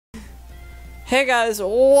Hey guys,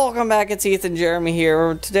 welcome back. It's Ethan Jeremy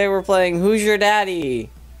here. Today we're playing Who's Your Daddy?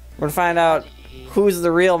 We're gonna find out who's the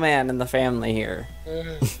real man in the family here.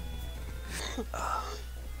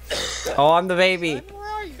 Oh, I'm the baby. Son, where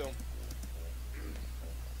are you?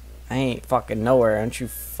 I ain't fucking nowhere. Aren't you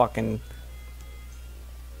fucking...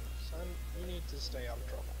 Son, you need to stay out of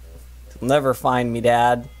trouble. You'll never find me,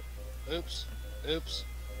 Dad. Oops. Oops.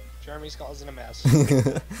 Jeremy's causing a mess.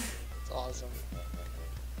 It's awesome.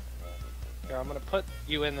 Here, I'm gonna put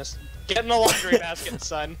you in this. Get in the laundry basket,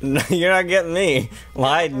 son. No, you're not getting me.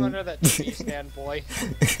 Get under that TV stand, boy.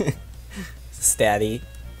 Statty.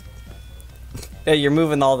 Yeah, you're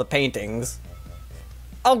moving all the paintings.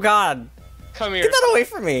 Oh God! Come here. Get that away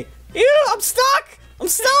from me! Ew! I'm stuck! I'm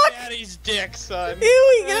stuck! Daddy's dick, son.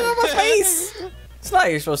 Ew! Get it out of my face! It's not how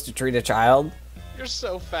you're supposed to treat a child. You're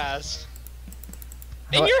so fast.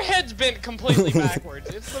 And your head's bent completely backwards.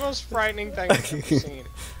 It's the most frightening thing I've ever seen.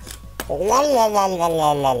 You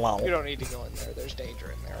don't need to go in there. There's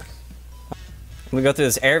danger in there. We go through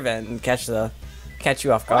this air vent and catch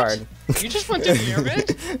you off guard. What? You just went through the air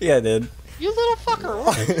vent? Yeah, I did. You little fucker.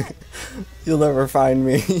 What? You'll never find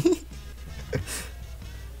me.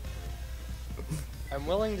 I'm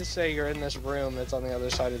willing to say you're in this room that's on the other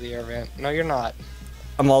side of the air vent. No, you're not.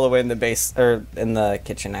 I'm all the way in the base, or in the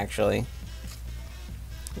kitchen, actually.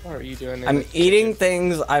 What are you doing? I'm eating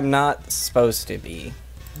things I'm not supposed to be.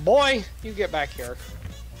 Boy, you get back here,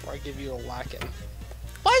 or I give you a whacking.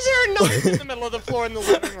 Why is there a knife in the middle of the floor in the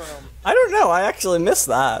living room? I don't know. I actually missed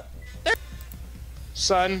that.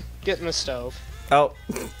 Son, get in the stove. Oh,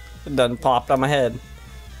 it done popped on my head.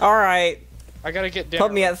 All right. I gotta get dinner.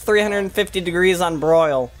 Put me at 350 degrees on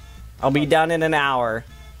broil. I'll be done in an hour.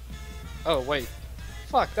 Oh wait,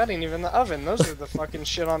 fuck, that ain't even the oven. Those are the fucking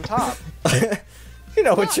shit on top. You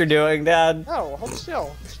know what you're doing, Dad. No, hold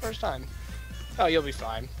still. It's the first time. Oh, you'll be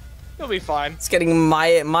fine. You'll be fine. It's getting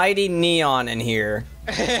mighty neon in here.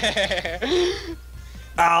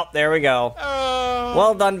 Oh, there we go.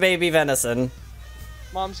 Well done, baby venison.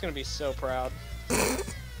 Mom's gonna be so proud.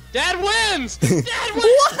 Dad wins! Dad wins!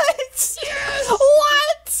 What? Yes!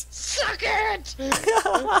 What? Suck it!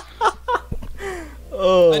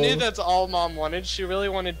 Oh. I knew that's all Mom wanted. She really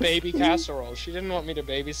wanted baby casserole. She didn't want me to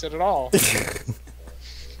babysit at all.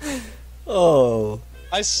 Oh.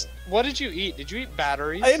 What did you eat? Did you eat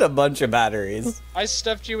batteries? I ate a bunch of batteries. I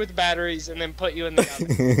stuffed you with batteries and then put you in the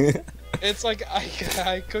oven. It's like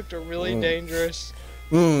I cooked a really dangerous...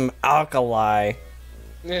 Alkali.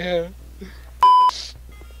 Yeah.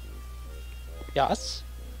 Yes?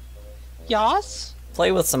 Yes?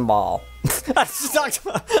 Play with some ball. I just talked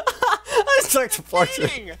to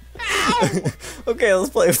Portrait. Ow! Okay, let's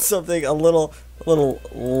play with something a little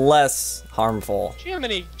less harmful.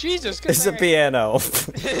 Jiminy, Jesus, good It's a thing piano.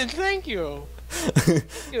 Thank you.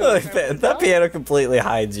 That piano completely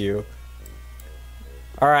hides you.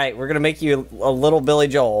 Alright, we're gonna make you a little Billy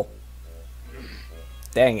Joel.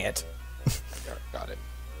 Dang it. Got it.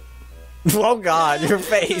 Oh God, your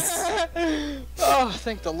face. Oh,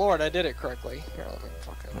 thank the Lord I did it correctly. Here, let me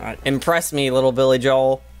fucking... Alright, impress me, little Billy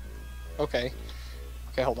Joel. Okay.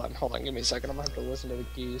 Okay, hold on, give me a second. I'm gonna have to listen to the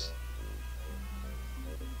keys.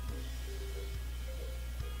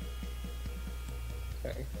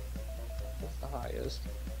 Okay. What's the highest?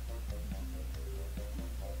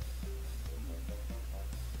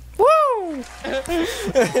 Woo! Oh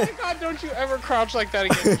my God, don't you ever crouch like that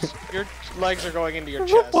again. Your legs are going into your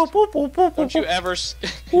chest. Don't you ever...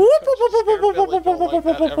 We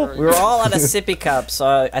were all out of sippy cups,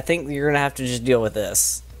 so I think you're gonna have to just deal with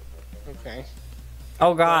this. Okay.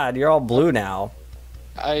 Oh God, you're all blue now.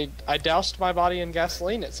 I doused my body in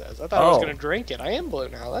gasoline, it says. I thought I was gonna drink it. I am blue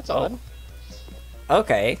now, that's odd.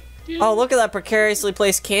 Okay. Oh, look at that precariously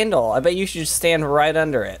placed candle. I bet you should stand right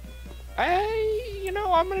under it. You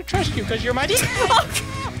know, I'm gonna trust you because you're my dad.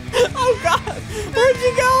 Oh God! Where'd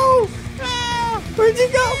you go? Where'd you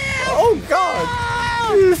go? Oh God!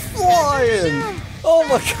 You're flying! Oh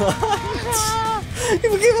my God! You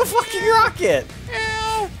became a fucking rocket!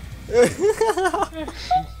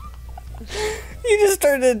 You just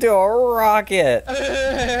turned into a rocket.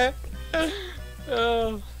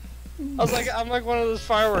 I'm like one of those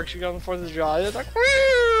fireworks you got on the 4th of July. It's like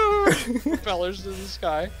propellers to the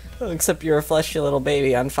sky. Except you're a fleshy little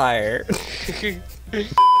baby on fire.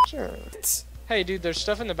 Sure. Hey, dude, there's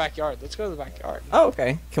stuff in the backyard. Let's go to the backyard. Oh,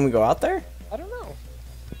 okay. Can we go out there? I don't know.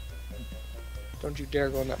 Don't you dare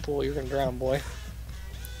go in that pool. You're gonna drown, boy.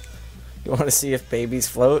 You want to see if babies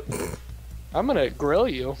float? I'm gonna grill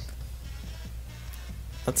you.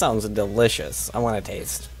 That sounds delicious. I want to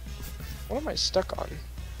taste. What am I stuck on?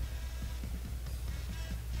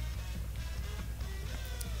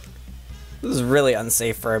 This is really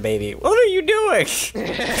unsafe for a baby. What are you doing?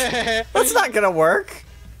 That's not gonna work.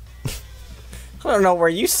 I don't know where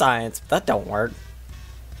you science, but that don't work.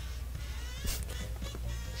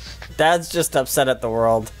 Dad's just upset at the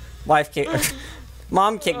world. Mom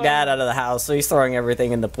kicked Dad out of the house, so he's throwing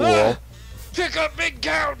everything in the pool. Pick up big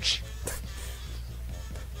couch.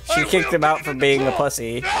 She kicked him out for being a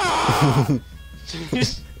pussy.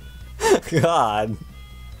 God.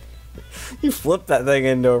 You flipped that thing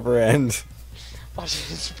end over end. Oh,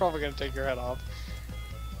 it's probably gonna take your head off.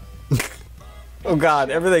 Oh God,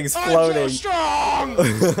 everything's floating. I'm so strong!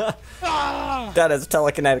 Dad has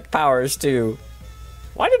telekinetic powers too.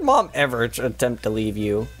 Why did Mom ever attempt to leave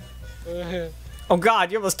you? Oh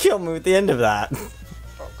God, you almost killed me at the end of that.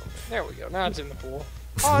 There we go, now it's in the pool.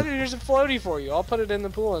 Oh, dude, here's a floaty for you. I'll put it in the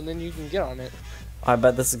pool and then you can get on it. I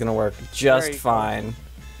bet this is gonna work just fine.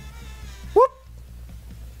 Whoop!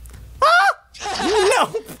 Ah!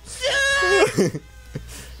 No!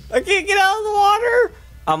 I can't get out of the water!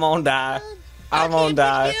 I'm gonna die. I'm gonna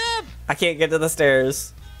die. I can't get to the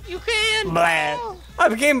stairs. You can! Blah. I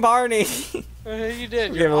became Barney. You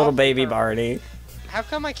did. You're a little baby Barney. How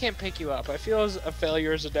come I can't pick you up? I feel as a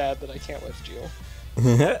failure as a dad that I can't lift you.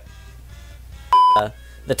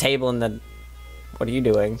 The table and the... What are you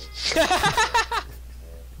doing?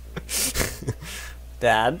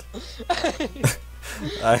 Dad?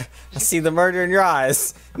 I see the murder in your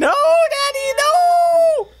eyes. No, Daddy,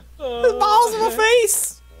 no! There's balls in my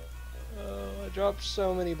face! I dropped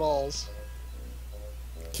so many balls.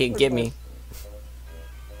 Can't get me.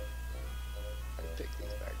 I pick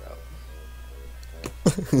these back up.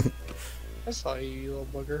 I saw you, you little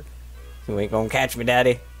booger. You ain't gonna catch me,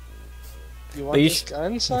 Daddy. You want this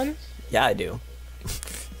gun, son? Yeah, I do.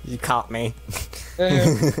 You caught me. How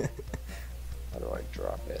do I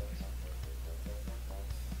drop it?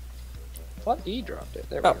 I thought he dropped it.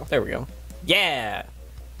 There we go. There we go. Yeah!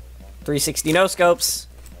 360 no scopes.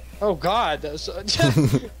 Oh God, that's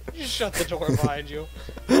you shut the door behind you.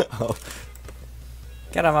 Oh.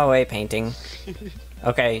 Get out of my way, painting.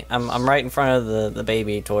 Okay, I'm right in front of the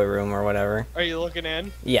baby toy room or whatever. Are you looking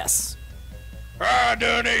in? Yes. I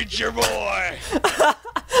don't eat your boy.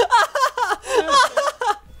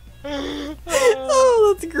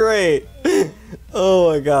 Oh, that's great.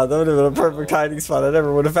 Oh my God, that would have been a perfect hiding spot. I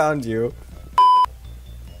never would have found you.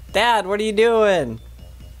 Dad, what are you doing?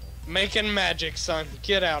 Making magic, son.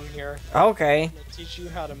 Get out of here. Okay. I'm gonna teach you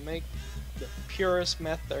how to make the purest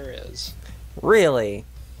meth there is. Really?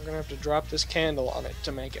 We're gonna have to drop this candle on it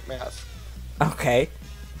to make it meth. Okay.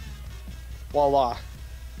 Voila.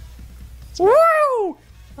 Woo!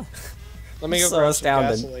 Let me go So grab some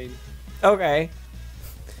astounded. gasoline. Okay.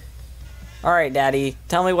 Alright, Daddy.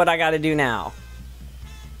 Tell me what I gotta do now.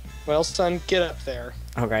 Well, son, get up there.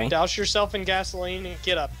 Okay. Douse yourself in gasoline and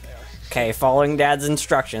get up there. Okay, following Dad's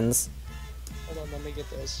instructions. Hold on, let me get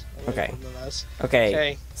this. Okay. This. Okay.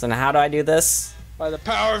 Okay. So now how do I do this? By the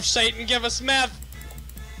power of Satan, give us meth!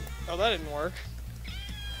 Oh, that didn't work.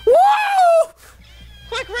 Woo!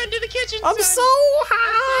 Quick, run to the kitchen, I'm son. so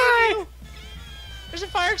high! There's a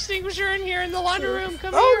fire extinguisher in here in the laundry room.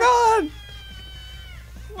 Come Oh here.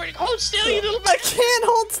 God! Hold still, you little I can't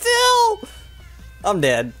hold still! I'm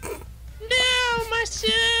dead. No, my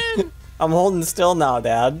son! I'm holding still now,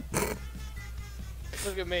 Dad.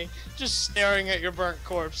 Look at me, just staring at your burnt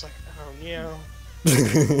corpse like, oh no.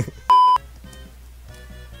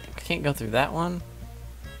 I can't go through that one.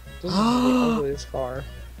 This is the ugliest car.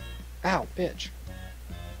 Ow, bitch.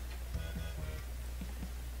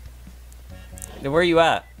 Where are you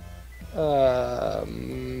at?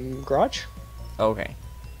 Garage? Okay.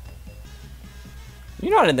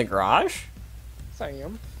 You're not in the garage. Yes, I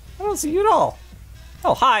am. I don't see you at all.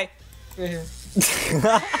 Oh, hi.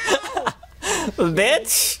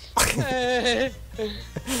 Bitch!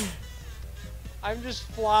 I'm just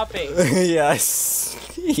flopping. Yes.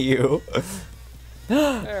 You.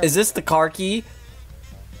 Is this the car key?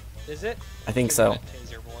 Is it? I think so.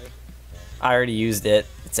 Taser boy. I already used it.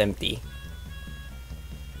 It's empty.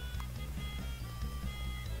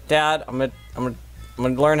 Dad, I'm gonna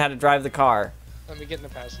learn how to drive the car. Let me get in the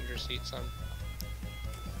passenger seat, son.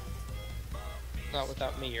 Not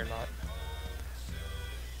without me, you're not.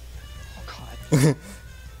 Oh God.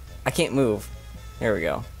 I can't move. There we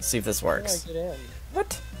go. Let's see if this works. How do I get in?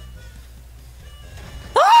 What?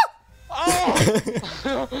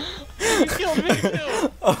 Oh! You killed me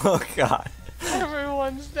too! Oh God.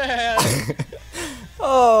 Everyone's dead!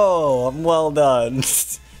 Oh, I'm well done.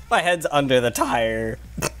 My head's under the tire.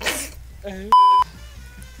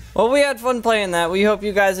 Well, we had fun playing that. We hope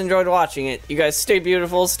you guys enjoyed watching it. You guys stay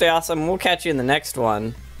beautiful, stay awesome. We'll catch you in the next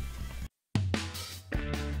one.